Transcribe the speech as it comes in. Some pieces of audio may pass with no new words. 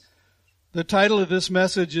The title of this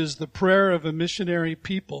message is The Prayer of a Missionary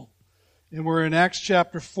People, and we're in Acts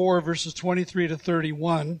chapter 4, verses 23 to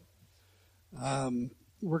 31.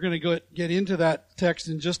 We're going to get into that text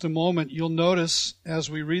in just a moment. You'll notice as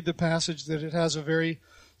we read the passage that it has a very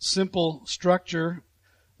simple structure.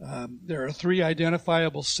 There are three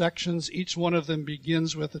identifiable sections. Each one of them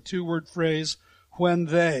begins with a two-word phrase, when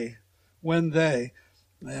they.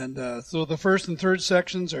 And so the first and third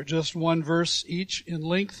sections are just one verse each in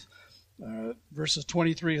length. Verses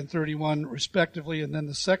 23 and 31 respectively, and then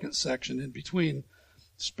the second section in between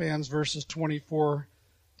spans verses 24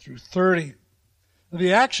 through 30.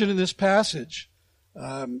 The action in this passage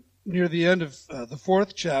near the end of the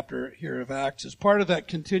fourth chapter here of Acts is part of that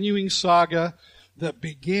continuing saga that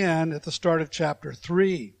began at the start of chapter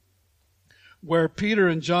 3, where Peter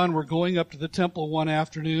and John were going up to the temple one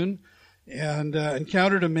afternoon and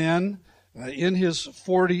encountered a man in his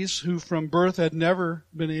 40s who from birth had never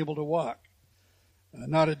been able to walk,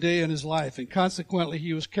 not a day in his life. And consequently,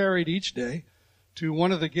 he was carried each day to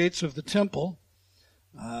one of the gates of the temple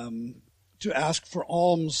to ask for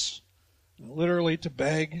alms, literally to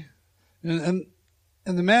beg. And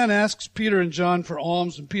the man asks Peter and John for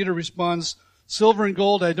alms, and Peter responds, "Silver and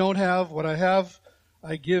gold I don't have, what I have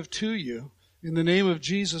I give to you. In the name of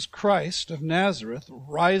Jesus Christ of Nazareth,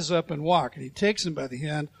 rise up and walk." And he takes him by the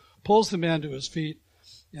hand, pulls the man to his feet,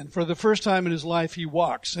 and for the first time in his life he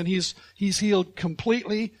walks. And he's healed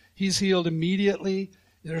completely. He's healed immediately.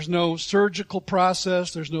 There's no surgical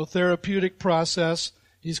process. There's no therapeutic process.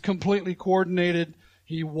 He's completely coordinated.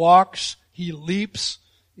 He walks. He leaps.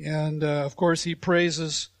 And, of course, he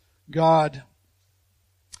praises God.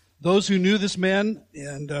 Those who knew this man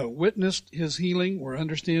and witnessed his healing were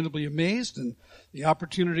understandably amazed, and the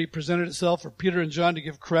opportunity presented itself for Peter and John to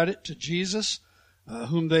give credit to Jesus,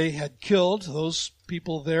 whom they had killed. Those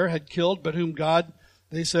people there had killed, but whom God,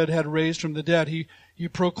 they said, had raised from the dead. He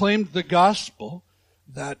proclaimed the gospel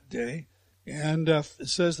that day, and it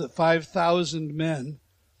says that 5,000 men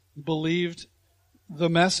believed the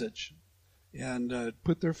message and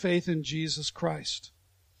put their faith in Jesus Christ.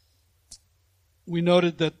 We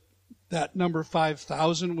noted that number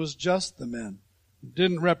 5,000 was just the men. It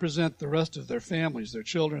didn't represent the rest of their families, their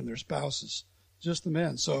children, their spouses, just the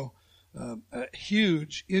men. So a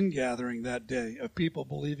huge ingathering that day of people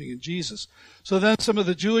believing in Jesus. So then some of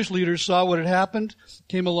the Jewish leaders saw what had happened,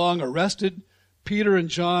 came along, arrested Peter and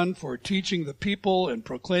John for teaching the people and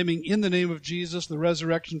proclaiming in the name of Jesus the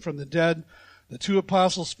resurrection from the dead. The two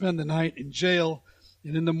apostles spend the night in jail,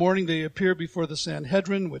 and in the morning they appear before the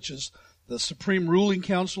Sanhedrin, which is the supreme ruling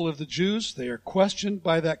council of the Jews. They are questioned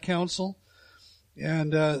by that council.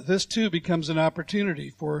 And this too becomes an opportunity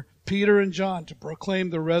for Peter and John to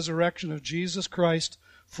proclaim the resurrection of Jesus Christ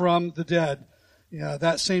from the dead.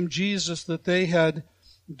 That same Jesus that they had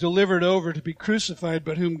delivered over to be crucified,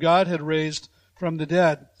 but whom God had raised from the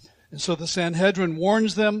dead. And so the Sanhedrin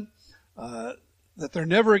warns them that they're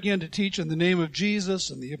never again to teach in the name of Jesus.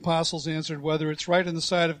 And the apostles answered, "Whether it's right in the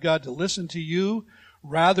sight of God to listen to you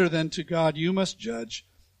rather than to God, you must judge,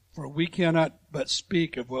 for we cannot but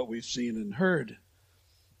speak of what we've seen and heard."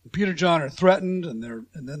 And Peter and John are threatened, and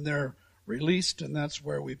then they're released, and that's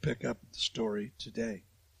where we pick up the story today.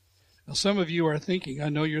 Now, some of you are thinking, I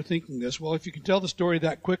know you're thinking this, well, if you can tell the story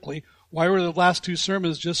that quickly, why were the last two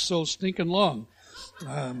sermons just so stinking long?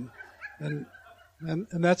 And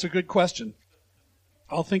that's a good question.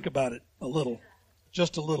 I'll think about it a little,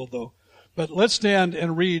 just a little, though. But let's stand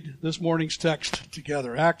and read this morning's text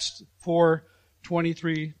together. Acts 4,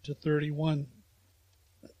 23 to 31.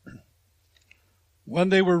 When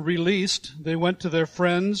they were released, they went to their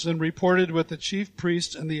friends and reported what the chief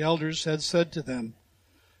priests and the elders had said to them.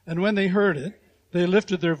 And when they heard it, they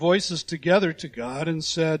lifted their voices together to God and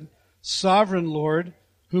said, "Sovereign Lord,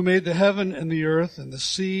 who made the heaven and the earth and the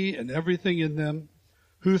sea and everything in them,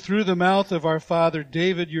 who through the mouth of our father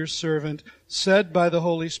David your servant said by the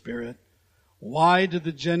Holy Spirit, why did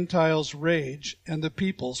the Gentiles rage and the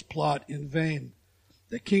peoples plot in vain?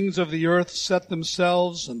 The kings of the earth set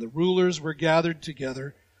themselves, and the rulers were gathered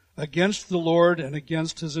together against the Lord and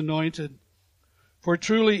against his anointed. For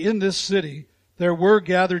truly in this city there were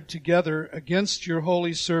gathered together against your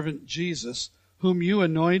holy servant Jesus, whom you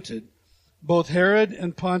anointed, both Herod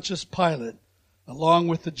and Pontius Pilate, along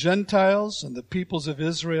with the Gentiles and the peoples of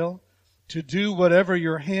Israel, to do whatever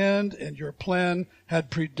your hand and your plan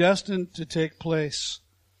had predestined to take place.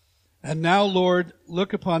 And now, Lord,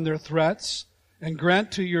 look upon their threats, and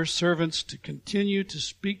grant to your servants to continue to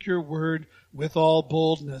speak your word with all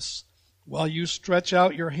boldness, while you stretch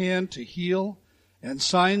out your hand to heal, and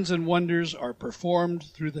signs and wonders are performed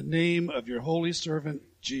through the name of your holy servant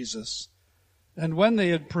Jesus. And when they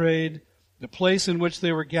had prayed, The place in which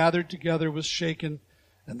they were gathered together was shaken,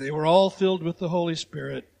 and they were all filled with the Holy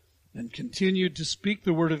Spirit and continued to speak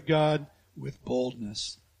the word of God with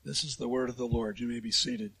boldness. This is the word of the Lord. You may be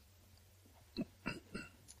seated.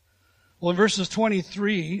 Well, in verse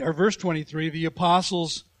 23, the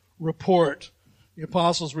apostles report. The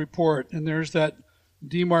apostles report, and there's that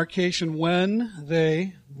demarcation when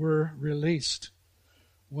they were released.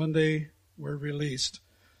 When they were released.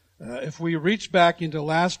 If we reach back into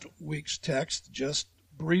last week's text, just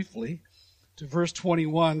briefly, to verse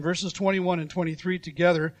 21, verses 21 and 23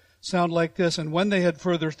 together sound like this. And when they had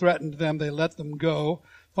further threatened them, they let them go,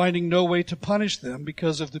 finding no way to punish them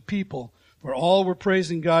because of the people. For all were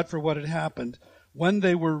praising God for what had happened. When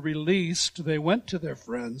they were released, they went to their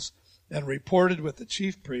friends and reported what the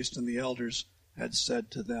chief priest and the elders had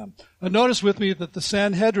said to them. Now notice with me that the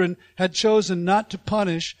Sanhedrin had chosen not to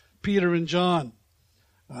punish Peter and John.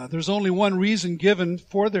 There's only one reason given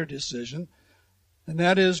for their decision, and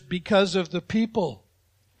that is because of the people.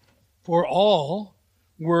 For all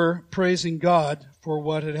were praising God for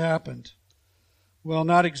what had happened. Well,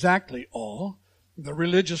 not exactly all. The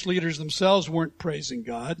religious leaders themselves weren't praising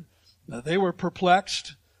God. They were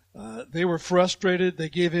perplexed. They were frustrated. They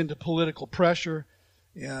gave in to political pressure.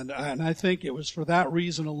 And I think it was for that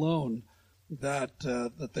reason alone that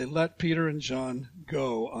they let Peter and John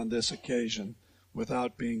go on this occasion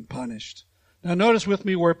without being punished. Now notice with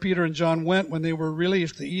me where Peter and John went when they were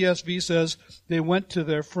released. The ESV says they went to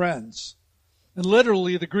their friends. And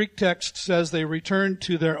literally the Greek text says they returned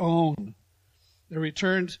to their own. They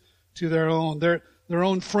returned to their own. Their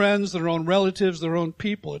own friends, their own relatives, their own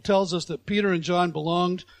people. It tells us that Peter and John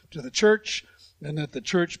belonged to the church and that the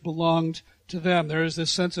church belonged to them. There is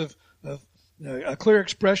this sense of a clear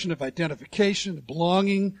expression of identification, of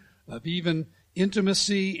belonging, of even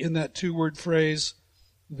intimacy in that two-word phrase,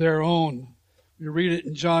 their own. We read it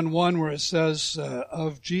in John 1 where it says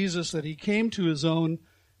of Jesus that he came to his own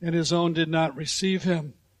and his own did not receive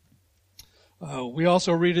him. We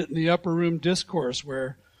also read it in the upper room discourse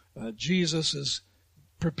where Jesus is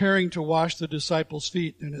preparing to wash the disciples'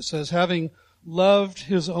 feet, and it says, having loved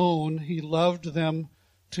his own, he loved them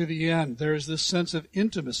to the end. There is this sense of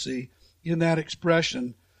intimacy in that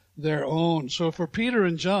expression, their own. So for Peter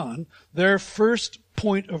and John, their first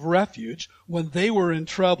point of refuge when they were in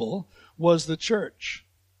trouble was the church,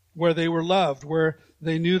 where they were loved, where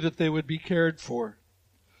they knew that they would be cared for.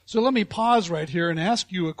 So let me pause right here and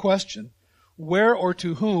ask you a question. Where or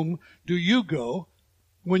to whom do you go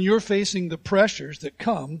when you're facing the pressures that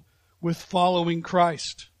come with following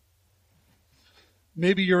Christ?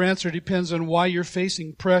 Maybe your answer depends on why you're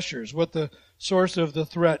facing pressures, what the source of the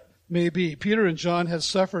threat may be. Peter and John had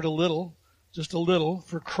suffered a little, just a little,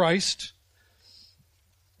 for Christ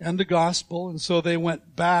and the gospel, and so they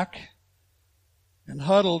went back and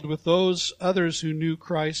huddled with those others who knew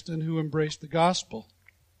Christ and who embraced the gospel.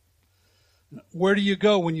 Where do you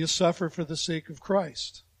go when you suffer for the sake of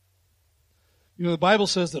Christ? You know, the Bible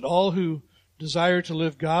says that all who desire to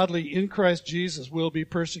live godly in Christ Jesus will be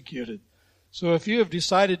persecuted. So if you have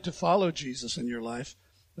decided to follow Jesus in your life,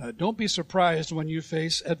 don't be surprised when you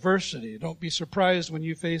face adversity. Don't be surprised when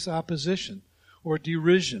you face opposition or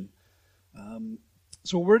derision.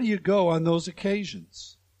 So where do you go on those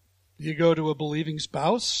occasions? Do you go to a believing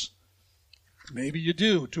spouse? Maybe you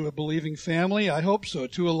do. To a believing family? I hope so.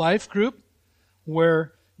 To a life group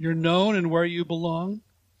where you're known and where you belong?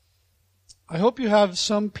 I hope you have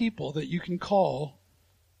some people that you can call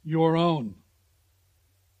your own.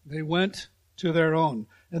 They went to their own.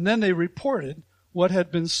 And then they reported what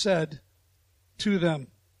had been said to them.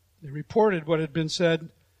 They reported what had been said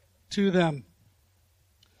to them.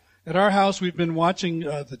 At our house, we've been watching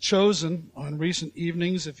The Chosen on recent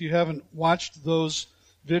evenings. If you haven't watched those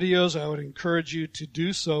videos, I would encourage you to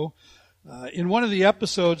do so. In one of the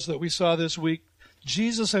episodes that we saw this week,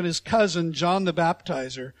 Jesus and his cousin, John the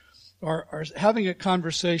Baptizer, are having a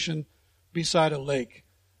conversation beside a lake.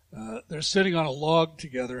 They're sitting on a log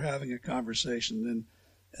together having a conversation,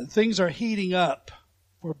 and things are heating up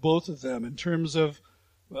for both of them in terms of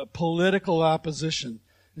political opposition.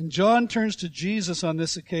 And John turns to Jesus on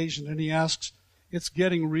this occasion and he asks, "It's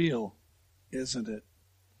getting real, isn't it?"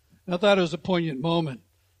 And I thought it was a poignant moment.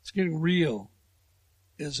 It's getting real,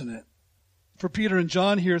 isn't it? For Peter and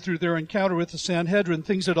John here, through their encounter with the Sanhedrin,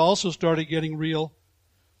 things had also started getting real.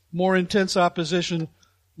 More intense opposition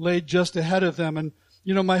laid just ahead of them. And,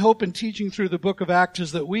 you know, my hope in teaching through the book of Acts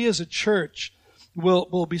is that we as a church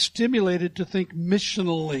will be stimulated to think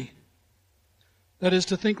missionally. That is,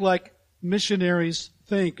 to think like missionaries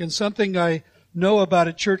think. And something I know about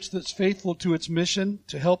a church that's faithful to its mission,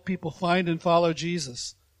 to help people find and follow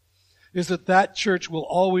Jesus, is that that church will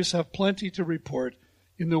always have plenty to report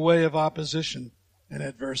in the way of opposition and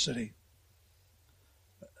adversity.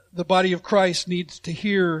 The body of Christ needs to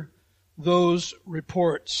hear those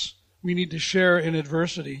reports. We need to share in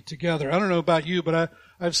adversity together. I don't know about you, but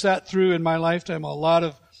I've sat through in my lifetime a lot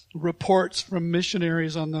of reports from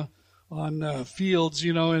missionaries on fields,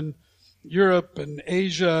 in Europe and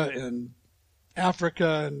Asia and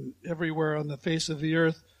Africa and everywhere on the face of the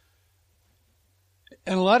earth.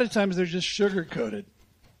 And a lot of times they're just sugar-coated.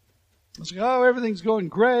 It's like, oh, everything's going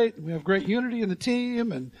great. We have great unity in the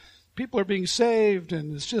team, and people are being saved,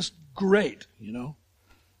 and it's just great,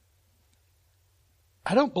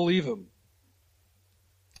 I don't believe them.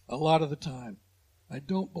 A lot of the time. I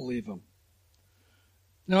don't believe them.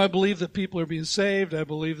 Now, I believe that people are being saved. I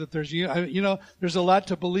believe that there's a lot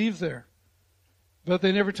to believe there. But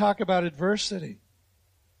they never talk about adversity.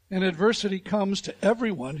 And adversity comes to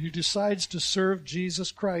everyone who decides to serve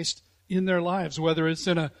Jesus Christ in their lives, whether it's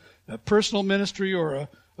in a personal ministry or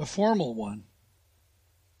a formal one.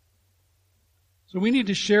 So we need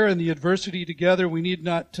to share in the adversity together. We need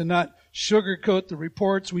not sugarcoat the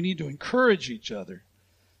reports. We need to encourage each other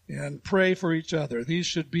and pray for each other. These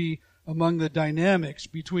should be among the dynamics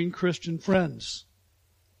between Christian friends.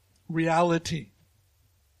 Reality.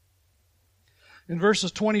 In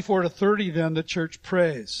verses 24 to 30, then, the church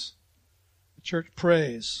prays. The church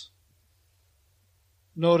prays.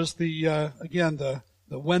 Notice the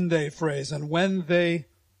when they phrase, and when they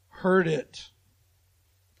heard it.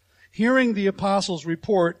 Hearing the apostles'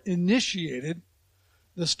 report initiated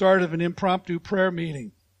the start of an impromptu prayer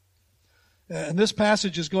meeting. And this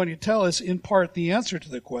passage is going to tell us, in part, the answer to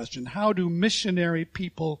the question, how do missionary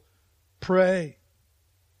people pray?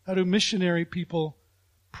 How do missionary people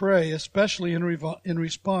pray, especially in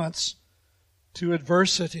response to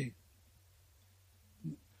adversity?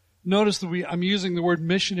 Notice that I'm using the word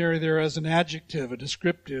missionary there as an adjective, a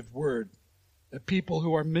descriptive word. The people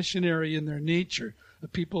who are missionary in their nature, the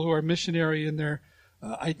people who are missionary in their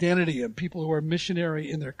identity, and people who are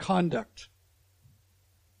missionary in their conduct.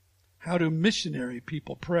 How do missionary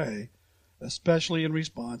people pray, especially in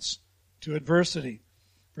response to adversity?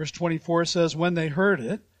 Verse 24 says, when they heard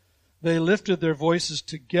it, they lifted their voices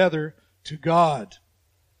together to God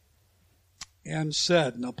and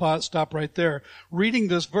said, and I'll stop right there. Reading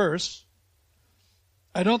this verse,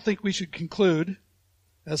 I don't think we should conclude,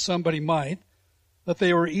 as somebody might, that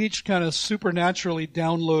they were each kind of supernaturally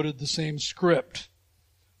downloaded the same script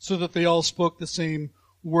so that they all spoke the same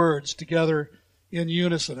words together in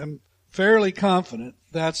unison. I'm fairly confident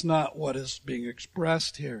that's not what is being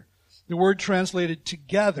expressed here. The word translated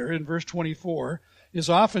together in verse 24 is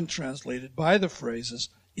often translated by the phrases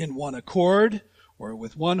in one accord or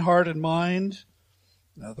with one heart and mind.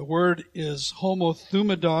 Now, the word is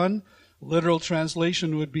homothumadon. Literal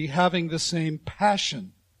translation would be having the same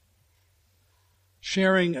passion,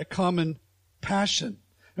 sharing a common passion.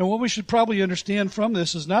 And what we should probably understand from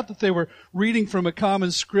this is not that they were reading from a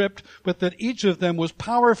common script, but that each of them was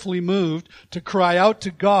powerfully moved to cry out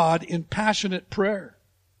to God in passionate prayer.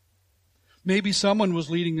 Maybe someone was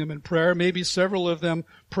leading them in prayer. Maybe several of them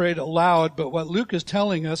prayed aloud. But what Luke is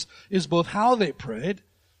telling us is both how they prayed,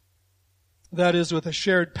 that is, with a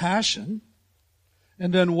shared passion,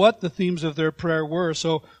 and then what the themes of their prayer were.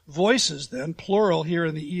 So voices then, plural here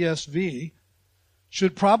in the ESV,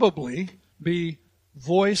 should probably be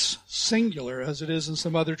voice singular, as it is in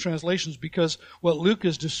some other translations, because what Luke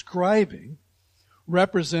is describing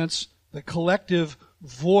represents the collective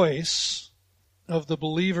voice of the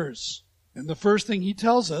believers. And the first thing he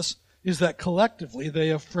tells us is that collectively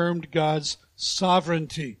they affirmed God's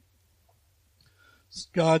sovereignty.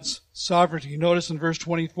 God's sovereignty. Notice in verse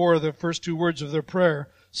 24, the first two words of their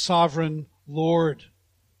prayer, sovereign Lord.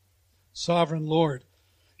 Sovereign Lord.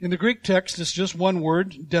 In the Greek text, it's just one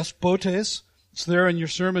word, despotes. It's there in your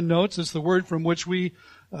sermon notes. It's the word from which we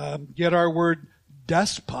get our word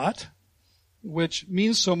despot, which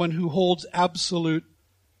means someone who holds absolute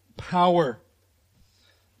power.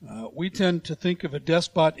 We tend to think of a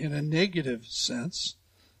despot in a negative sense,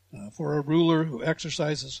 for a ruler who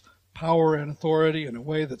exercises power and authority in a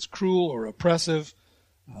way that's cruel or oppressive.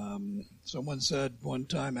 Someone said one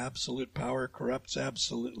time, absolute power corrupts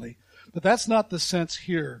absolutely. But that's not the sense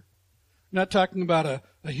here. We're not talking about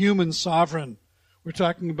a human sovereign. We're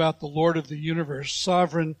talking about the Lord of the universe,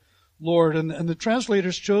 sovereign Lord. And the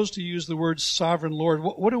translators chose to use the word sovereign Lord.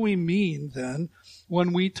 What do we mean then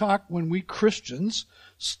when we Christians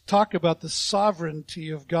talk about the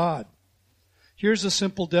sovereignty of God? Here's a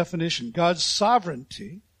simple definition. God's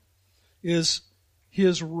sovereignty is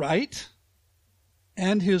His right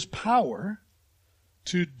and His power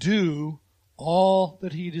to do all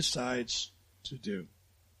that he decides to do.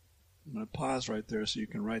 I'm going to pause right there so you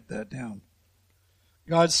can write that down.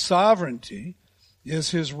 God's sovereignty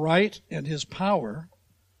is his right and his power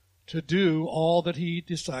to do all that he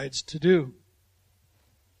decides to do.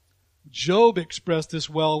 Job expressed this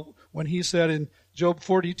well when he said in Job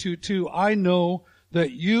 42:2, I know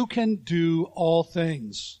that you can do all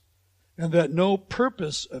things, and that no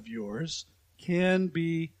purpose of yours can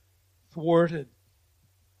be thwarted.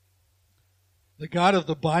 The God of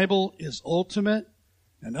the Bible is ultimate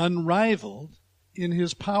and unrivaled in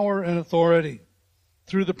his power and authority.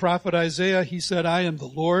 Through the prophet Isaiah, he said, I am the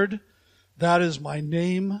Lord, that is my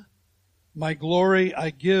name. My glory I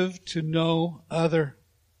give to no other.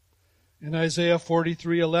 In Isaiah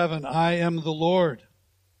 43:11, I am the Lord,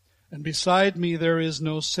 and beside me there is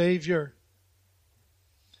no Savior.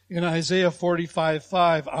 In Isaiah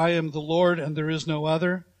 45:5, I am the Lord, and there is no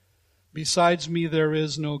other. Besides me there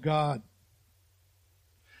is no God.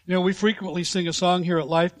 You know, we frequently sing a song here at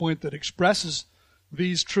LifePoint that expresses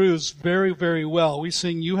these truths very, very well. We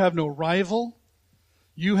sing, you have no rival,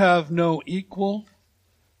 you have no equal.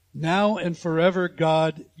 Now and forever,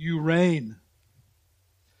 God, you reign.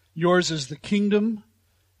 Yours is the kingdom.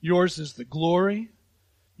 Yours is the glory.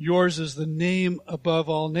 Yours is the name above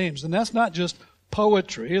all names. And that's not just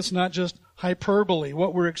poetry. It's not just hyperbole.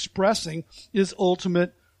 What we're expressing is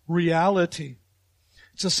ultimate reality.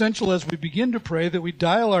 It's essential as we begin to pray that we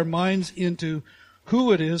dial our minds into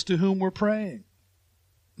who it is to whom we're praying.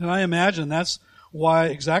 And I imagine that's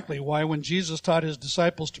exactly why when Jesus taught his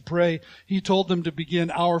disciples to pray, he told them to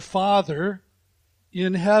begin, Our Father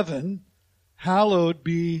in heaven, hallowed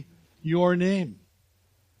be your name.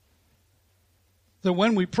 So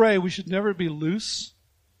when we pray, we should never be loose.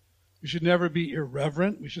 We should never be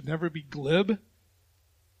irreverent. We should never be glib.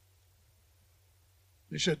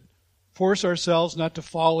 We should force ourselves not to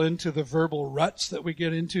fall into the verbal ruts that we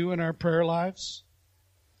get into in our prayer lives.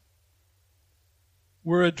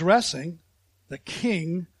 We're addressing the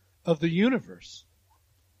King of the universe,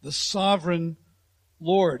 the sovereign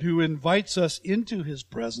Lord who invites us into his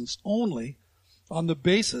presence only on the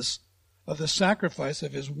basis of the sacrifice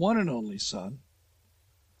of his one and only Son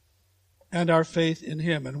and our faith in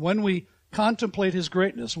him. And when we contemplate his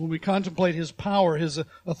greatness, when we contemplate his power, his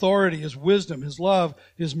authority, his wisdom, his love,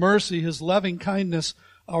 his mercy, his loving kindness,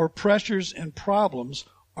 our pressures and problems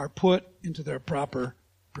are put into their proper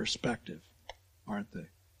perspective, aren't they?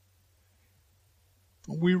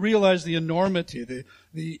 We realize the enormity,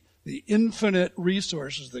 the infinite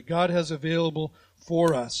resources that God has available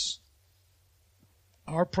for us.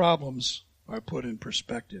 Our problems are put in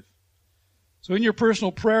perspective. So in your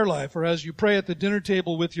personal prayer life, or as you pray at the dinner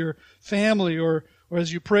table with your family, or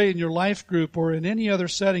as you pray in your life group, or in any other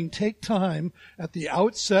setting, take time at the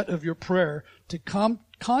outset of your prayer to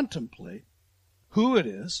contemplate who it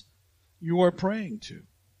is you are praying to,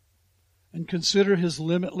 and consider his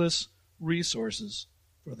limitless resources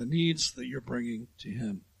for the needs that you're bringing to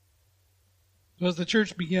him. So as the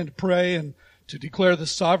church began to pray and to declare the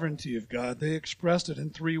sovereignty of God, they expressed it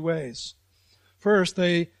in three ways. First,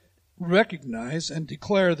 they recognize and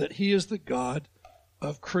declare that he is the God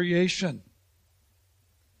of creation.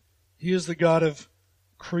 He is the God of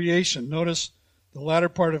creation. Notice the latter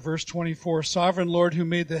part of verse 24, Sovereign Lord who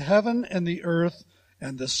made the heaven and the earth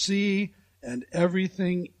and the sea and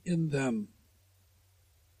everything in them.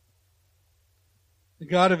 The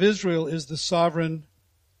God of Israel is the sovereign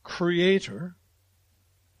creator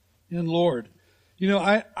and Lord. You know,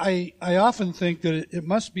 I often think that it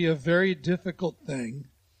must be a very difficult thing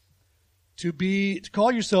to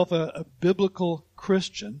call yourself a biblical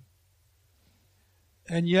Christian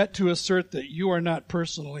and yet to assert that you are not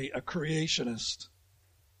personally a creationist.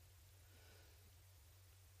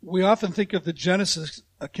 We often think of the Genesis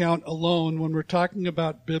account alone when we're talking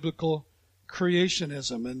about biblical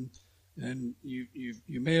creationism, and you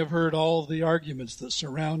may have heard all of the arguments that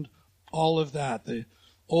surround all of that. The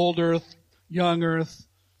old earth, young earth,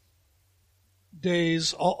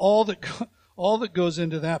 days, all that goes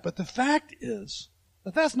into that. But the fact is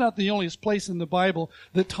that that's not the only place in the Bible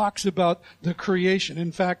that talks about the creation.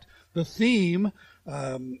 In fact, the theme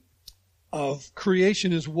of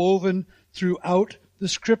creation is woven throughout the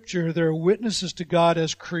Scripture. There are witnesses to God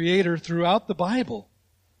as creator throughout the Bible,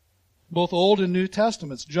 both Old and New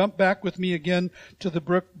Testaments. Jump back with me again to the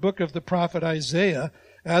book of the prophet Isaiah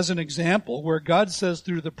as an example, where God says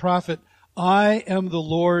through the prophet, I am the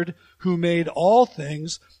Lord who made all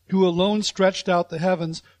things, who alone stretched out the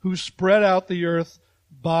heavens, who spread out the earth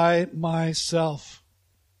by myself.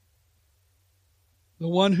 The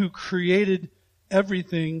one who created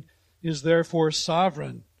everything is therefore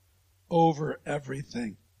sovereign over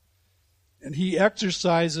everything. And he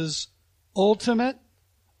exercises ultimate,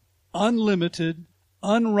 unlimited,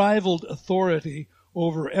 unrivaled authority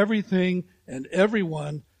over everything and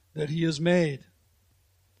everyone that he has made.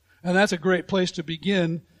 And that's a great place to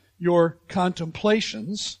begin your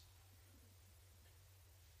contemplations,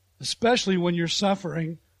 especially when you're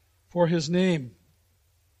suffering for his name,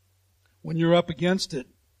 when you're up against it.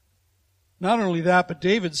 Not only that, but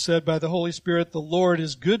David said by the Holy Spirit, the Lord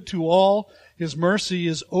is good to all, his mercy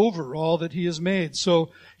is over all that he has made.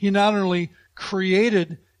 So he not only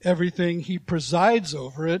created everything, he presides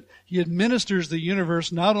over it. He administers the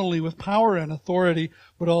universe not only with power and authority,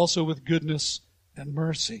 but also with goodness and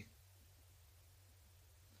mercy.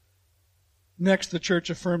 Next, the church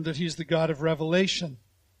affirmed that he's the God of revelation.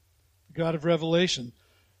 The God of revelation.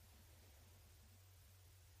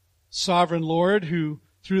 Sovereign Lord, who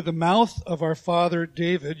through the mouth of our father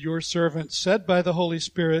David, your servant, said by the Holy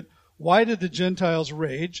Spirit, why did the Gentiles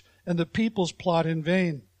rage and the peoples plot in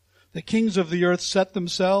vain? The kings of the earth set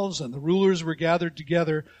themselves, and the rulers were gathered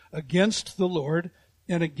together against the Lord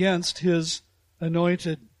and against his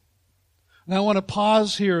anointed. And I want to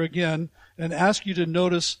pause here again and ask you to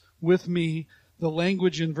notice with me the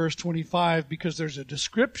language in verse 25, because there's a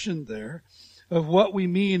description there of what we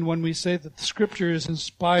mean when we say that the Scripture is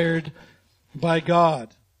inspired by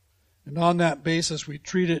God. And on that basis, we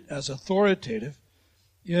treat it as authoritative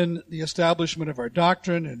in the establishment of our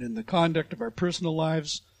doctrine and in the conduct of our personal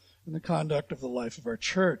lives and the conduct of the life of our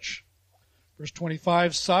church. Verse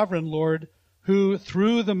 25, Sovereign Lord, who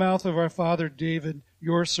through the mouth of our father David,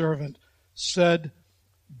 your servant, said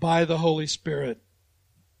by the Holy Spirit.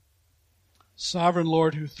 Sovereign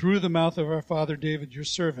Lord, who through the mouth of our father David, your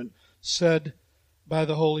servant, said by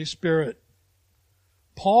the Holy Spirit.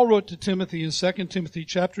 Paul wrote to Timothy in 2 Timothy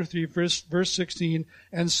chapter 3, verse 16,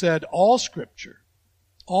 and said, all Scripture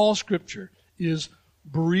is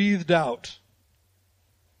breathed out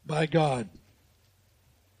by God.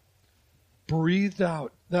 Breathed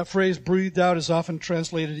out. That phrase, breathed out, is often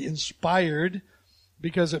translated inspired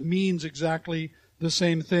because it means exactly the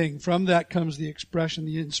same thing. From that comes the expression,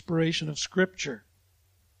 the inspiration of Scripture.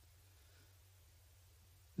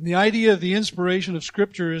 And the idea of the inspiration of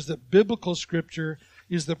Scripture is that biblical Scripture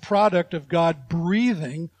is the product of God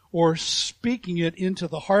breathing or speaking it into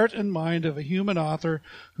the heart and mind of a human author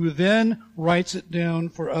who then writes it down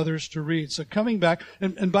for others to read. So coming back,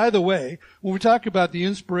 and by the way, when we talk about the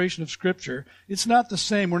inspiration of Scripture, it's not the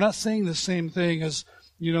same. We're not saying the same thing as,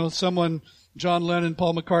 someone, John Lennon,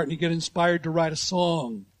 Paul McCartney, get inspired to write a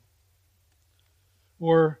song.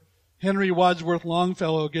 Or Henry Wadsworth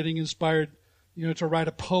Longfellow getting inspired, to write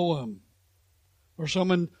a poem. Or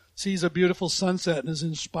someone sees a beautiful sunset and is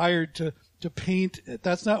inspired to paint it.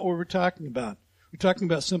 That's not what we're talking about. We're talking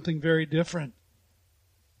about something very different.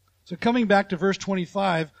 So coming back to verse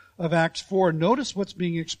 25 of Acts 4, notice what's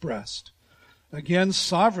being expressed. Again,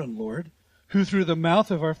 Sovereign Lord, who through the mouth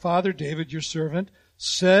of our father David, your servant,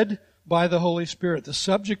 said by the Holy Spirit. The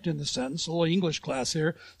subject in the sentence, a little English class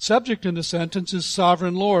here, subject in the sentence is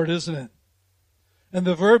Sovereign Lord, isn't it? And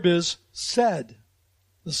the verb is said.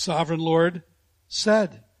 The Sovereign Lord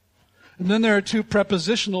said. And then there are two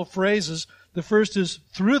prepositional phrases. The first is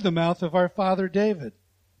through the mouth of our father David.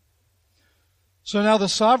 So now the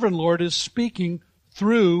Sovereign Lord is speaking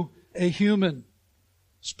through a human.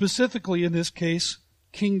 Specifically in this case,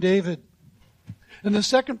 King David. And the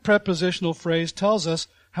second prepositional phrase tells us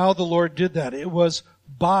how the Lord did that. It was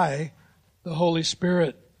by the Holy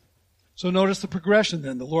Spirit. So notice the progression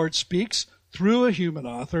then. The Lord speaks through a human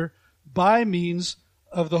author by means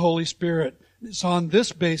of the Holy Spirit. It's on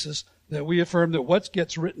this basis that we affirm that what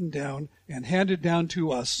gets written down and handed down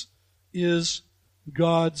to us is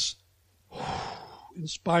God's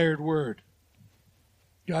inspired word.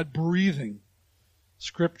 God breathing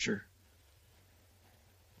Scripture.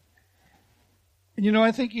 And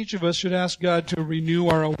I think each of us should ask God to renew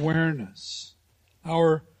our awareness,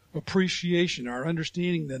 our appreciation, our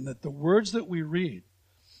understanding then that the words that we read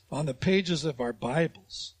on the pages of our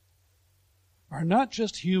Bibles are not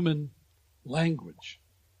just human language.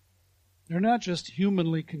 They're not just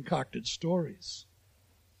humanly concocted stories,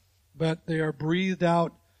 but they are breathed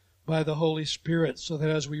out by the Holy Spirit so that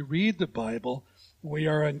as we read the Bible, we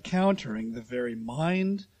are encountering the very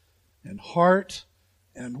mind and heart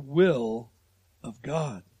and will of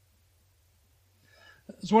God.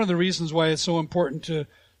 It's one of the reasons why it's so important to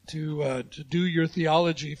do your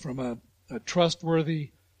theology from a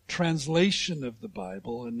trustworthy translation of the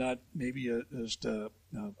Bible and not maybe just a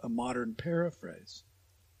modern paraphrase.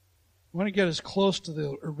 You want to get as close to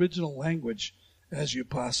the original language as you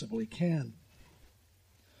possibly can.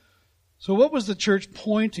 So what was the church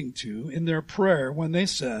pointing to in their prayer when they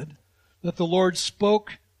said, that the Lord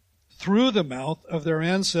spoke through the mouth of their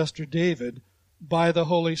ancestor David by the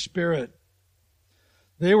Holy Spirit.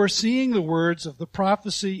 They were seeing the words of the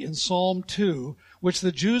prophecy in Psalm 2, which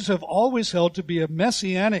the Jews have always held to be a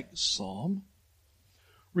messianic psalm,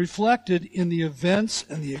 reflected in the events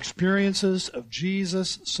and the experiences of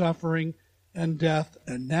Jesus' suffering and death,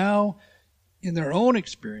 and now in their own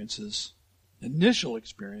experiences, initial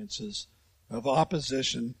experiences of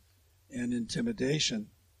opposition and intimidation.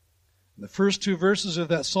 The first two verses of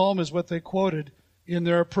that psalm is what they quoted in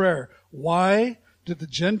their prayer. Why did the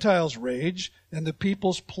Gentiles rage and the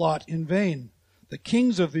peoples plot in vain? The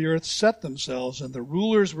kings of the earth set themselves, and the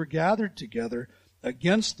rulers were gathered together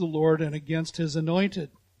against the Lord and against his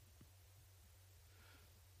anointed.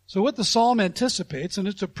 So what the psalm anticipates, and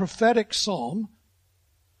it's a prophetic psalm,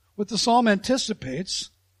 what the psalm anticipates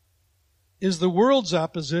is the world's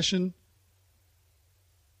opposition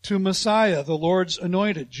to Messiah, the Lord's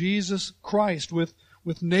anointed, Jesus Christ, with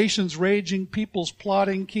nations raging, peoples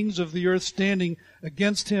plotting, kings of the earth standing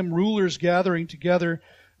against him, rulers gathering together,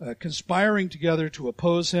 conspiring together to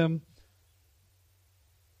oppose him.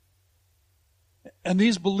 And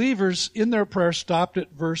these believers in their prayer stopped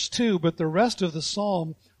at verse 2, but the rest of the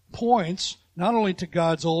psalm points not only to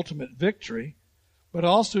God's ultimate victory, but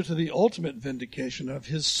also to the ultimate vindication of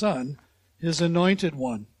his Son, his anointed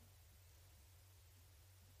one.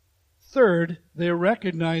 Third, they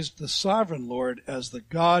recognized the sovereign Lord as the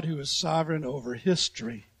God who is sovereign over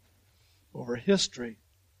history. Over history.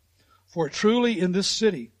 For truly in this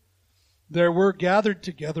city there were gathered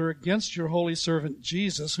together against your holy servant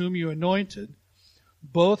Jesus, whom you anointed,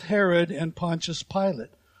 both Herod and Pontius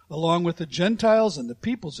Pilate, along with the Gentiles and the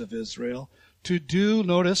peoples of Israel, to do,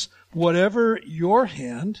 notice, whatever your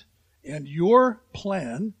hand and your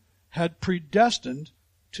plan had predestined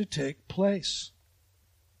to take place.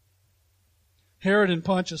 Herod and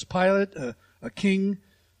Pontius Pilate, a king,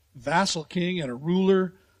 vassal king, and a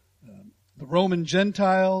ruler, the Roman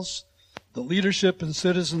Gentiles, the leadership and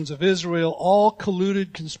citizens of Israel, all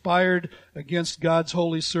colluded, conspired against God's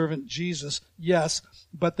holy servant Jesus. Yes,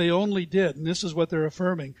 but they only did, and this is what they're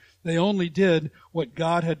affirming, they only did what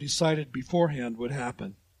God had decided beforehand would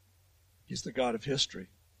happen. He's the God of history.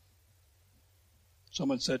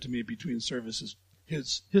 Someone said to me between services,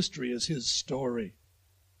 his history is his story.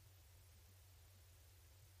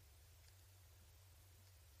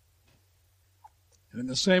 And in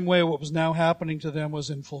the same way, what was now happening to them was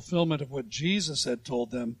in fulfillment of what Jesus had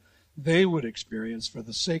told them they would experience for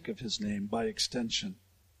the sake of his name by extension.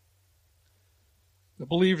 The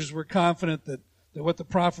believers were confident that what the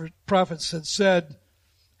prophets had said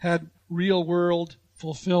had real-world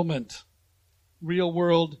fulfillment,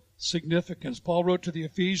 real-world significance. Paul wrote to the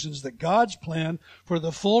Ephesians that God's plan for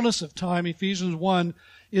the fullness of time, Ephesians 1,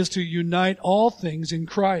 is to unite all things in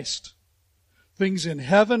Christ, things in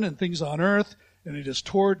heaven and things on earth. And it is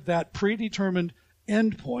toward that predetermined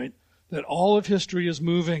end point that all of history is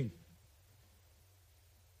moving.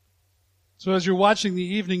 So as you're watching the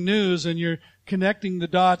evening news and you're connecting the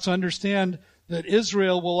dots, understand that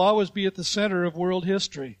Israel will always be at the center of world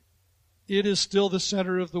history. It is still the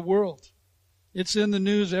center of the world. It's in the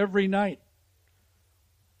news every night.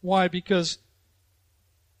 Why? Because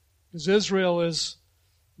Israel is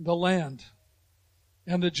the land,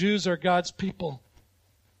 and the Jews are God's people.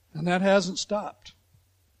 And that hasn't stopped.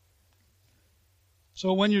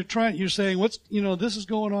 So when you're saying, this is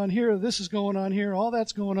going on here, this is going on here, all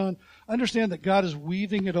that's going on, understand that God is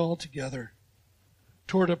weaving it all together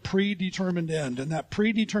toward a predetermined end. And that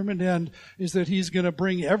predetermined end is that he's going to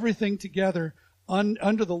bring everything together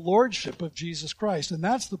under the lordship of Jesus Christ. And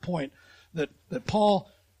that's the point that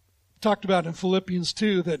Paul talked about in Philippians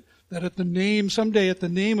 2, that someday at the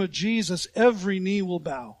name of Jesus, every knee will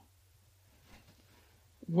bow.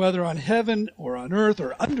 Whether on heaven or on earth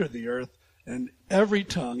or under the earth, and every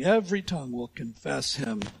tongue will confess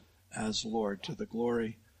him as Lord to the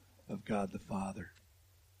glory of God the Father.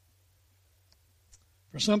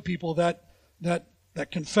 For some people, that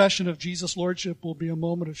confession of Jesus' lordship will be a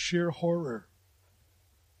moment of sheer horror.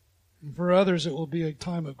 And for others, it will be a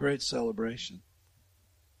time of great celebration.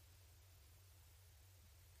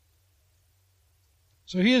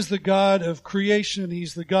 So he is the God of creation.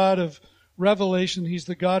 He's the God of revelation. He's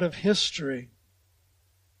the God of history.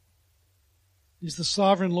 He's the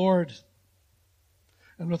sovereign Lord.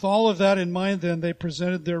 And with all of that in mind, then, they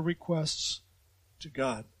presented their requests to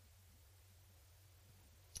God.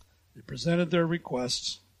 They presented their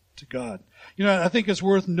requests to God. I think it's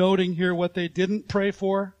worth noting here what they didn't pray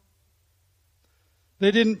for. They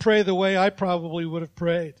didn't pray the way I probably would have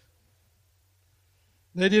prayed.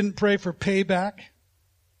 They didn't pray for payback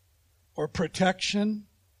or protection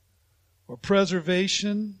or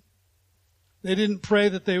preservation. They didn't pray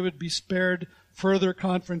that they would be spared further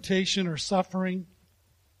confrontation or suffering.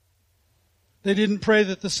 They didn't pray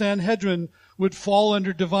that the Sanhedrin would fall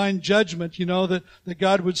under divine judgment, that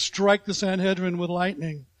God would strike the Sanhedrin with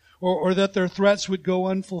lightning, or that their threats would go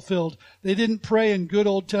unfulfilled. They didn't pray in good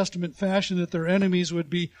Old Testament fashion that their enemies would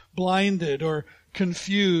be blinded or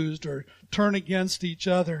confused or turn against each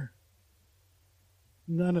other.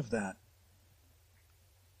 None of that.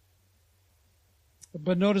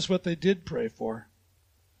 But notice what they did pray for.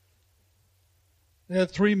 They had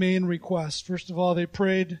three main requests. First of all, they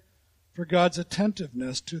prayed for God's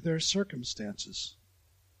attentiveness to their circumstances.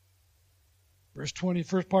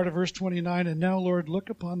 First part of verse 29, and now, Lord, look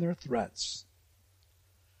upon their threats.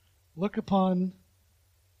 Look upon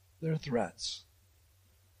their threats.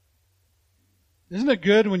 Isn't it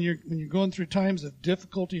good when you're going through times of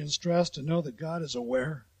difficulty and stress to know that God is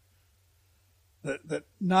aware? That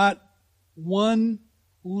not one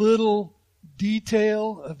little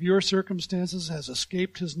detail of your circumstances has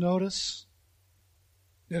escaped His notice?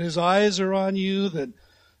 That His eyes are on you,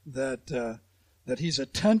 that He's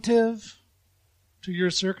attentive to your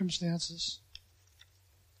circumstances?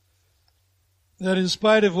 That in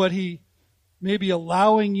spite of what He may be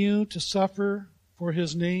allowing you to suffer for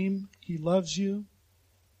His name, He loves you,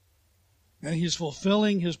 and He's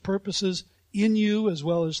fulfilling His purposes in you as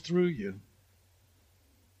well as through you.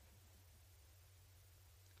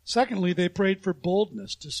 Secondly, they prayed for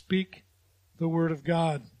boldness to speak the Word of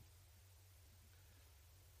God.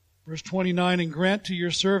 Verse 29, and grant to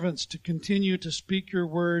your servants to continue to speak your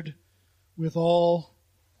word with all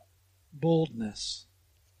boldness.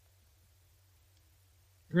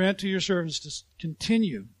 Grant to your servants to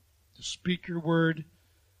continue to speak your word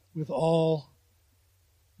with all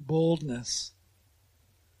boldness.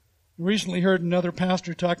 I recently heard another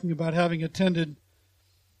pastor talking about having attended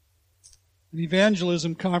an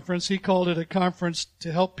evangelism conference. He called it a conference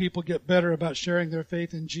to help people get better about sharing their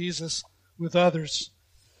faith in Jesus with others.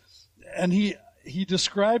 And he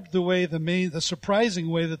described the surprising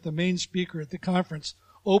way that the main speaker at the conference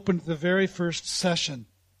opened the very first session.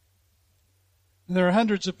 And there are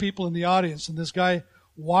hundreds of people in the audience, and this guy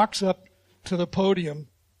walks up to the podium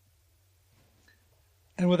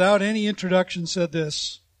and without any introduction said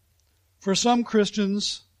this: for some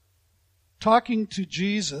Christians, talking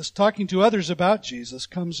to others about Jesus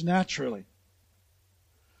comes naturally.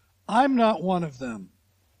 I'm not one of them.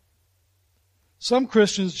 Some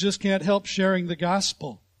Christians just can't help sharing the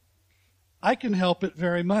gospel. I can help it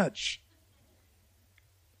very much.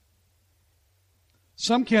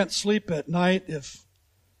 Some can't sleep at night if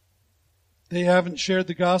they haven't shared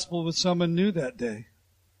the gospel with someone new that day.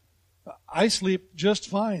 I sleep just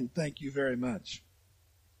fine, thank you very much.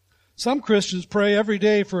 Some Christians pray every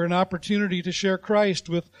day for an opportunity to share Christ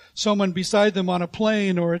with someone beside them on a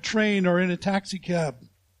plane or a train or in a taxi cab.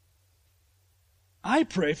 I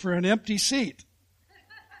pray for an empty seat.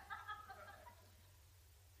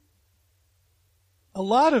 A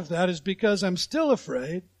lot of that is because I'm still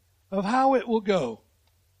afraid of how it will go.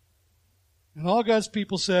 And all God's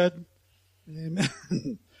people said, amen.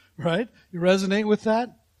 Right? You resonate with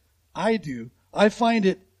that? I do. I find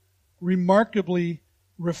it remarkably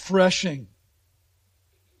refreshing.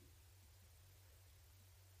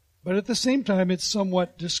 But at the same time, it's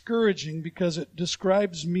somewhat discouraging because it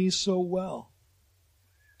describes me so well.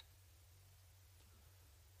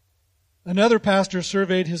 Another pastor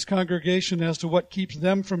surveyed his congregation as to what keeps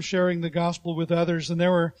them from sharing the gospel with others, and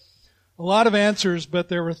there were a lot of answers, but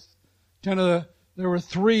there were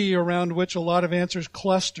three around which a lot of answers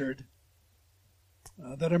clustered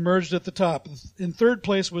that emerged at the top. In third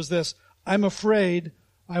place was this: I'm afraid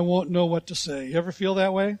I won't know what to say. You ever feel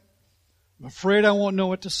that way? I'm afraid I won't know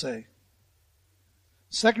what to say.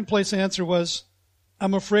 Second place answer was,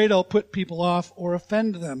 I'm afraid I'll put people off or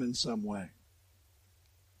offend them in some way.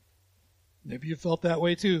 Maybe you felt that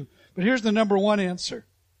way too. But here's the number one answer.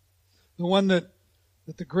 The one that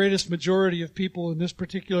the greatest majority of people in this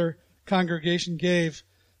particular congregation gave.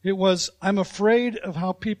 It was, I'm afraid of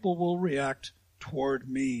how people will react toward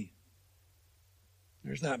me.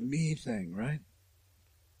 There's that me thing, right?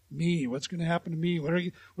 Me. What's going to happen to me? What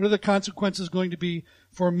are the consequences going to be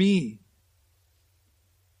for me?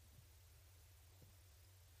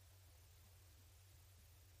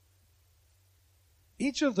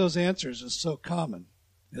 Each of those answers is so common,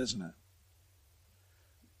 isn't it?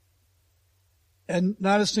 And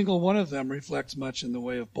not a single one of them reflects much in the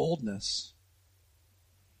way of boldness.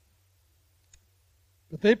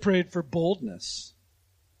 But they prayed for boldness.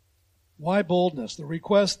 Why boldness? The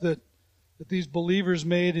request that these believers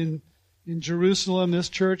made in Jerusalem, this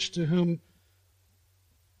church to whom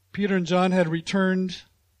Peter and John had returned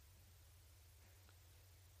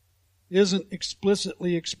isn't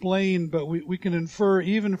explicitly explained, but we can infer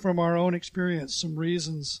even from our own experience some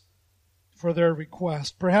reasons for their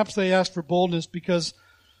request. Perhaps they asked for boldness because,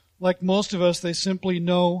 like most of us, they simply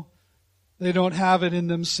know they don't have it in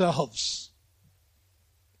themselves.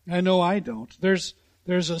 I know I don't. There's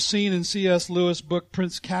a scene in C.S. Lewis' book,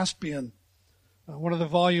 Prince Caspian, one of the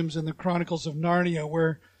volumes in the Chronicles of Narnia,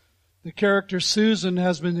 where the character Susan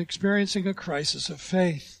has been experiencing a crisis of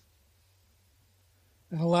faith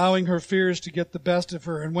and allowing her fears to get the best of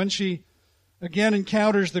her. And when she again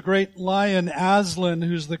encounters the great lion Aslan,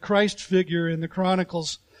 who's the Christ figure in the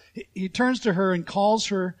Chronicles, he turns to her and calls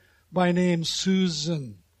her by name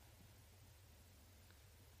Susan.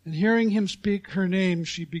 And hearing him speak her name,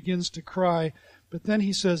 she begins to cry. But then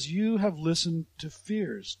he says, "You have listened to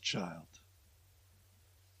fears, child.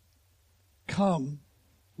 Come,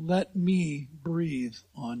 let me breathe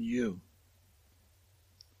on you.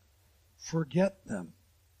 Forget them.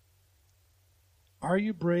 Are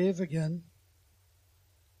you brave again?"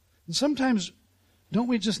 And sometimes, don't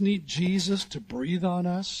we just need Jesus to breathe on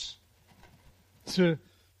us? To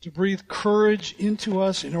breathe courage into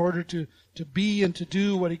us in order to be and to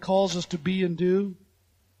do what He calls us to be and do?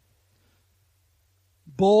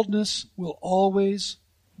 Boldness will always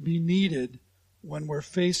be needed when we're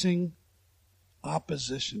facing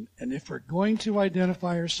opposition. And if we're going to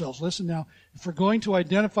identify ourselves, listen now, if we're going to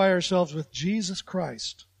identify ourselves with Jesus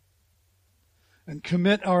Christ and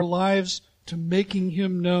commit our lives to making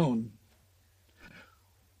Him known,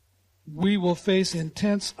 we will face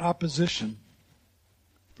intense opposition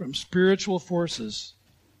from spiritual forces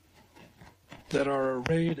that are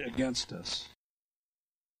arrayed against us.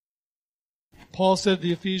 Paul said to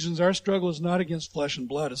the Ephesians, our struggle is not against flesh and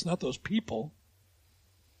blood. It's not those people.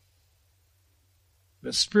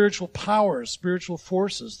 But spiritual powers, spiritual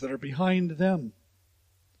forces that are behind them.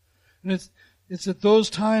 And it's at those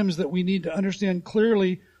times that we need to understand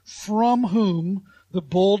clearly from whom the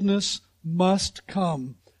boldness must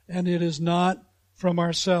come. And it is not from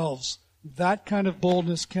ourselves. That kind of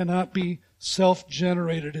boldness cannot be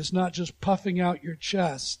self-generated. It's not just puffing out your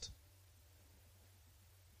chest.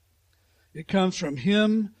 It comes from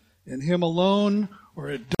Him and Him alone, or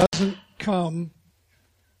it doesn't come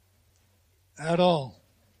at all.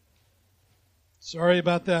 Sorry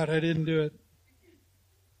about that. I didn't do it.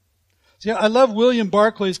 See, I love William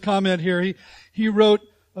Barclay's comment here. He wrote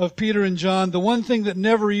of Peter and John, the one thing that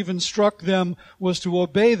never even struck them was to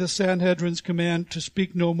obey the Sanhedrin's command to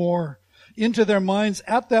speak no more. Into their minds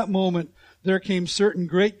at that moment there came certain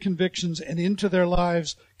great convictions, and into their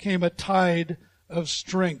lives came a tide of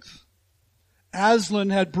strength.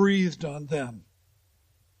 Aslan had breathed on them.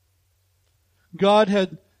 God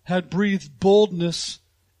had breathed boldness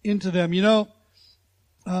into them. You know,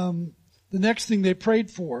 the next thing they prayed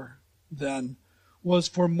for then was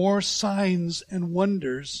for more signs and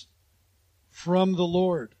wonders from the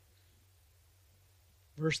Lord.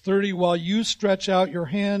 Verse 30, while you stretch out your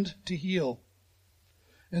hand to heal,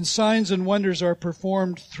 and signs and wonders are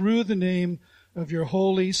performed through the name of your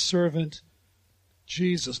holy servant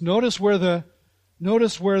Jesus. Notice where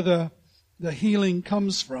the healing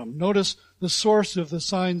comes from. Notice the source of the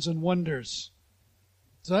signs and wonders.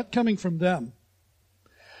 It's not coming from them.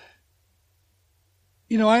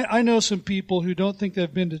 You know, I know some people who don't think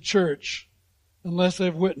they've been to church unless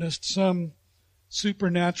they've witnessed some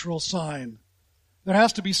supernatural sign. There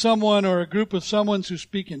has to be someone or a group of someones who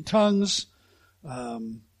speak in tongues,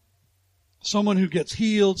 someone who gets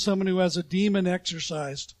healed, someone who has a demon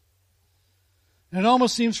exorcised. And it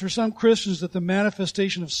almost seems for some Christians that the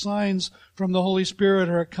manifestation of signs from the Holy Spirit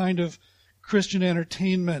are a kind of Christian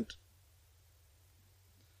entertainment.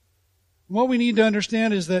 What we need to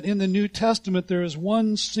understand is that in the New Testament there is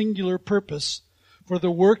one singular purpose for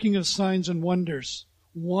the working of signs and wonders,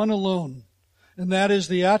 one alone, and that is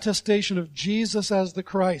the attestation of Jesus as the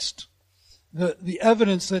Christ, the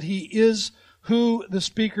evidence that He is who the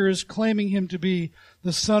speaker is claiming Him to be,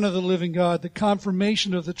 the Son of the living God, the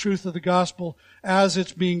confirmation of the truth of the gospel as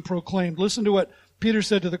it's being proclaimed. Listen to what Peter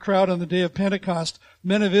said to the crowd on the day of Pentecost.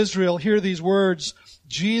 Men of Israel, hear these words.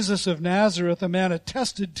 Jesus of Nazareth, a man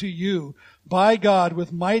attested to you by God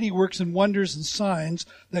with mighty works and wonders and signs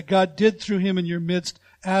that God did through Him in your midst,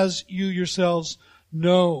 as you yourselves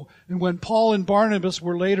know. And when Paul and Barnabas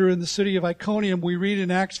were later in the city of Iconium, we read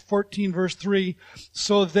in Acts 14 verse 3,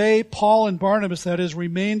 so they, Paul and Barnabas, that is,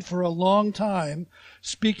 remained for a long time,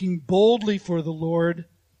 speaking boldly for the Lord,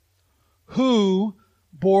 who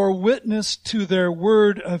bore witness to their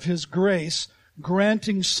word of His grace,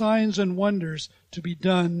 granting signs and wonders to be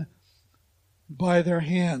done by their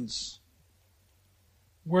hands.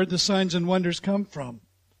 Where'd the signs and wonders come from?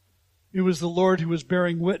 It was the Lord who was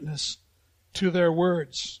bearing witness to their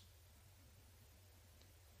words.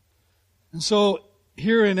 And so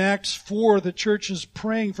here in Acts 4, the church is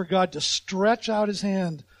praying for God to stretch out his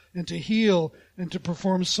hand and to heal and to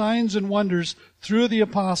perform signs and wonders through the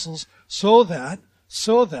apostles so that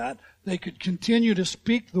they could continue to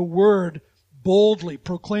speak the word boldly,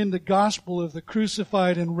 proclaim the gospel of the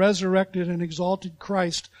crucified and resurrected and exalted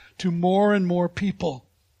Christ to more and more people.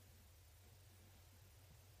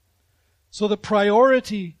 So the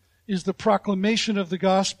priority is the proclamation of the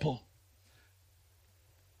gospel.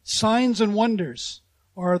 Signs and wonders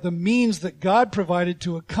are the means that God provided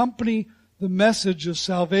to accompany the message of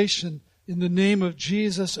salvation in the name of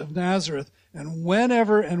Jesus of Nazareth. And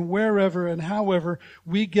whenever and wherever and however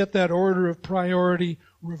we get that order of priority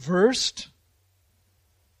reversed,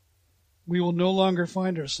 we will no longer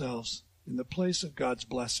find ourselves in the place of God's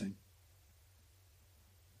blessing.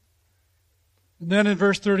 And then in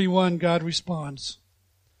verse 31, God responds.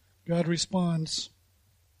 God responds.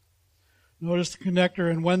 Notice the connector,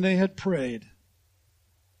 and when they had prayed.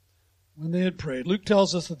 Luke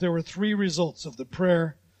tells us that there were 3 results of the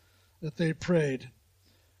prayer that they prayed.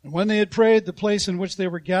 And when they had prayed, the place in which they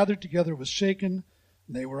were gathered together was shaken,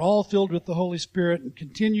 and they were all filled with the Holy Spirit and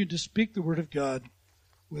continued to speak the word of God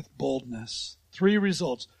with boldness. 3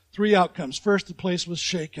 results, 3 outcomes. First, the place was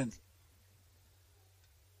shaken.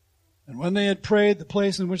 And when they had prayed, the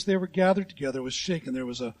place in which they were gathered together was shaken. There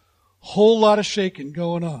was a whole lot of shaking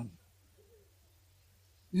going on.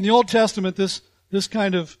 In the Old Testament, this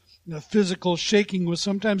kind of physical shaking was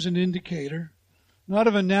sometimes an indicator, not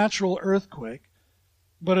of a natural earthquake,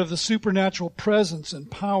 but of the supernatural presence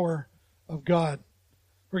and power of God.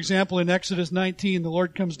 For example, in Exodus 19, the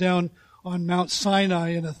Lord comes down on Mount Sinai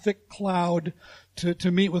in a thick cloud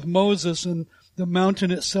to meet with Moses, and the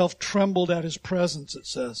mountain itself trembled at his presence, it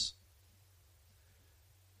says.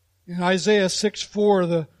 In Isaiah 6:4,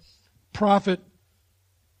 the prophet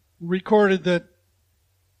recorded that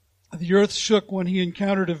the earth shook when he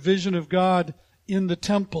encountered a vision of God in the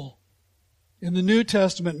temple. In the New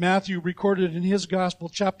Testament, Matthew recorded in his Gospel,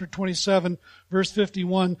 chapter 27, verse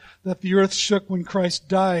 51, that the earth shook when Christ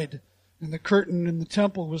died, and the curtain in the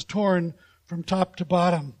temple was torn from top to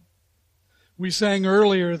bottom. We sang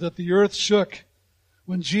earlier that the earth shook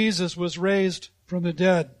when Jesus was raised from the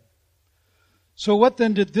dead. So what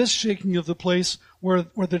then did this shaking of the place where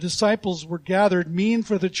the disciples were gathered mean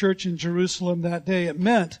for the church in Jerusalem that day? It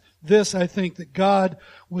meant this, I think, that God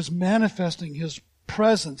was manifesting his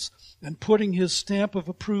presence and putting his stamp of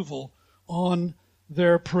approval on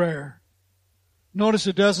their prayer. Notice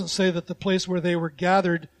it doesn't say that the place where they were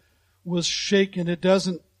gathered was shaken. It does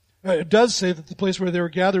say that the place where they were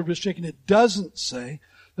gathered was shaken. It doesn't say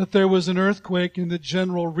that there was an earthquake in the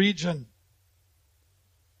general region.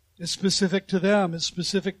 It's specific to them. It's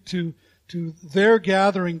specific to their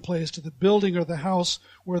gathering place, to the building or the house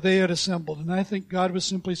where they had assembled. And I think God was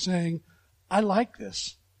simply saying, I like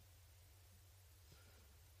this.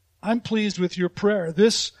 I'm pleased with your prayer.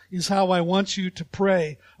 This is how I want you to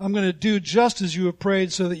pray. I'm going to do just as you have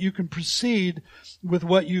prayed so that you can proceed with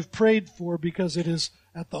what you've prayed for, because it is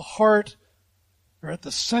at the heart or at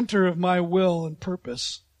the center of my will and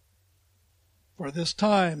purpose for this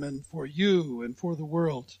time and for you and for the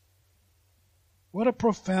world. What a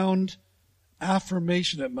profound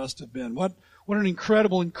affirmation it must have been. What an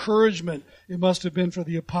incredible encouragement it must have been for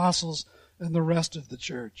the apostles and the rest of the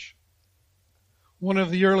church. One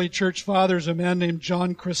of the early church fathers, a man named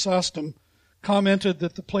John Chrysostom, commented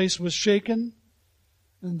that the place was shaken,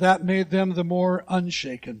 and that made them the more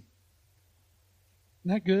unshaken.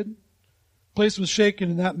 Isn't that good? The place was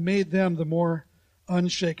shaken, and that made them the more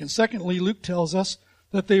unshaken. Secondly, Luke tells us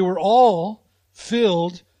that they were all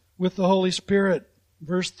filled with the Holy Spirit.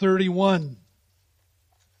 Verse 31.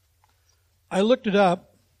 I looked it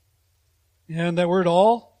up, and that word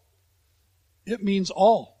all, it means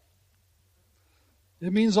all.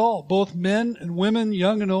 It means all. Both men and women,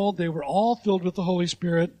 young and old, they were all filled with the Holy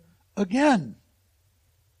Spirit again.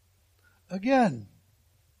 Again.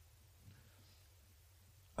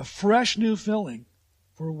 A fresh new filling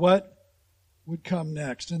for what would come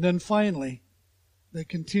next. And then finally, they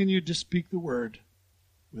continued to speak the word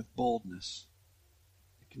with boldness.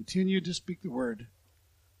 They continued to speak the word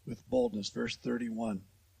with boldness. Verse 31.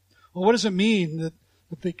 Well, what does it mean that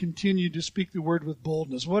they continued to speak the word with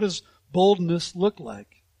boldness? What does boldness look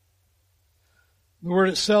like? The word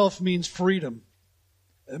itself means freedom.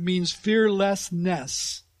 It means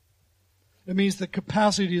fearlessness. It means the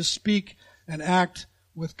capacity to speak and act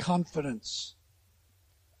with confidence.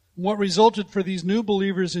 And what resulted for these new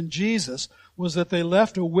believers in Jesus was that they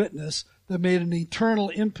left a witness that made an eternal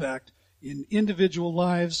impact in individual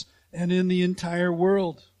lives and in the entire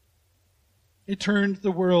world. It turned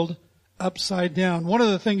the world upside down. One of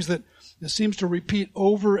the things that seems to repeat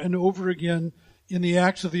over and over again in the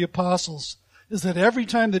Acts of the Apostles is that every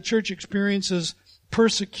time the church experiences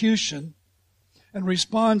persecution and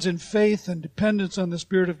responds in faith and dependence on the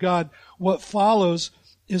Spirit of God, what follows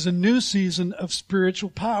is a new season of spiritual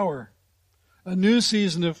power, a new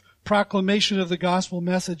season of proclamation of the gospel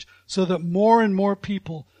message, so that more and more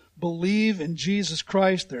people believe in Jesus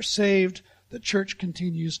Christ, they're saved, the church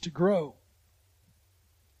continues to grow.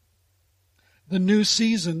 The new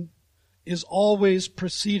season is always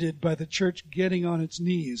preceded by the church getting on its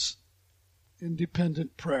knees in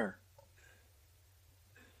dependent prayer.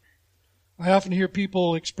 I often hear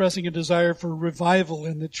people expressing a desire for revival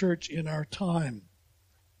in the church in our time.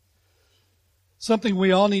 Something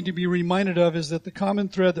we all need to be reminded of is that the common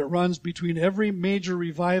thread that runs between every major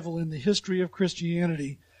revival in the history of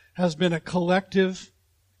Christianity has been a collective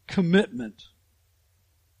commitment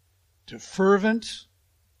to fervent,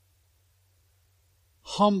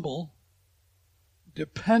 humble,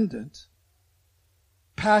 dependent,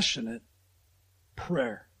 passionate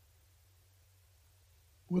prayer.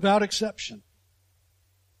 Without exception.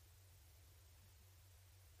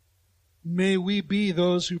 May we be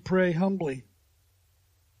those who pray humbly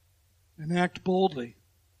and act boldly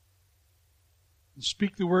and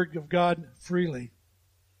speak the word of God freely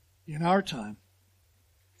in our time,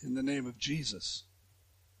 in the name of Jesus.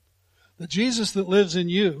 The Jesus that lives in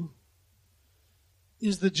you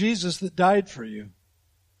is the Jesus that died for you.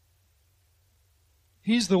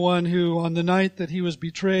 He's the one who, on the night that he was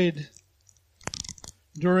betrayed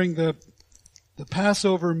during the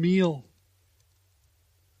Passover meal,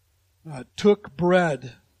 took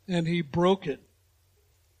bread and he broke it.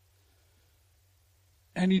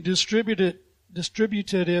 And he distributed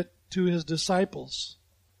it to his disciples.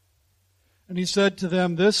 And he said to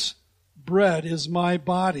them, "This bread is my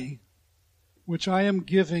body, which I am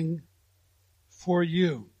giving for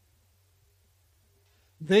you."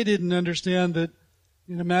 They didn't understand that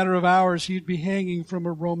in a matter of hours he'd be hanging from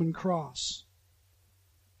a Roman cross.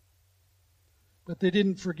 But they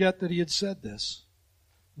didn't forget that he had said this.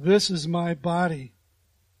 "This is my body,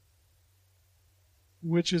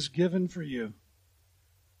 which is given for you.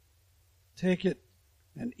 Take it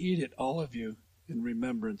and eat it, all of you, in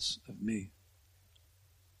remembrance of me."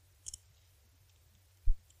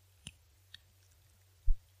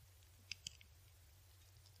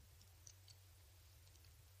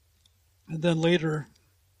 And then later,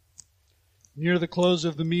 near the close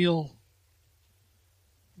of the meal,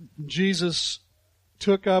 Jesus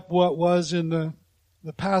took up what was in the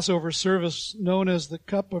Passover service known as the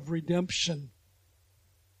cup of redemption.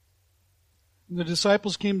 And the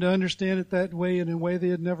disciples came to understand it that way, in a way they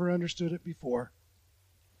had never understood it before.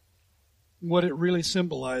 What it really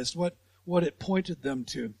symbolized, what it pointed them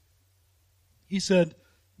to. He said,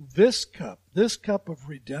 this cup of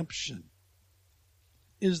redemption,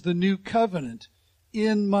 is the new covenant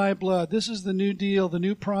in my blood. This is the new deal, the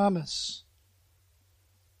new promise.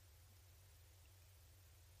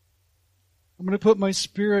 I'm going to put my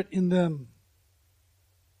Spirit in them.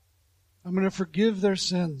 I'm going to forgive their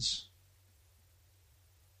sins.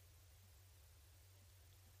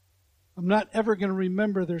 I'm not ever going to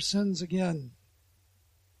remember their sins again.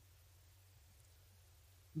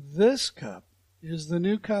 This cup is the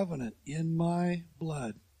new covenant in my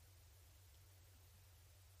blood.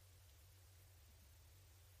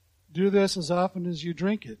 Do this as often as you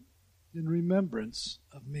drink it in remembrance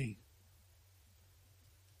of me.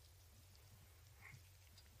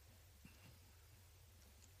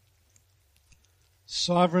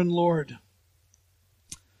 Sovereign Lord,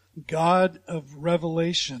 God of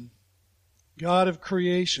revelation, God of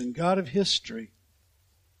creation, God of history,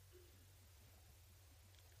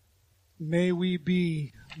 may we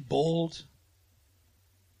be bold.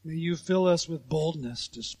 May you fill us with boldness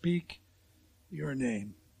to speak your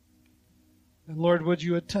name. And Lord, would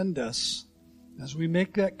you attend us as we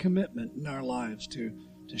make that commitment in our lives to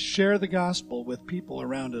share the gospel with people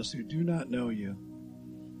around us who do not know you.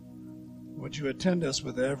 Would you attend us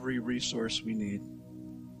with every resource we need,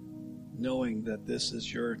 knowing that this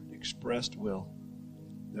is your expressed will,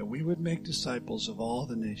 that we would make disciples of all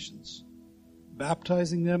the nations,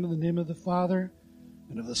 baptizing them in the name of the Father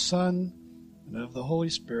and of the Son and of the Holy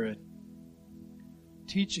Spirit,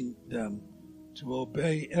 teaching them to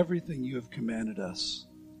obey everything you have commanded us.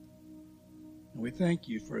 And we thank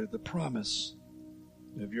you for the promise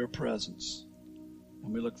of your presence.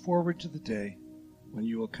 And we look forward to the day when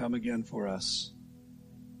you will come again for us.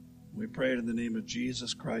 We pray it in the name of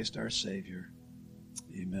Jesus Christ, our Savior.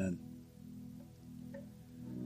 Amen.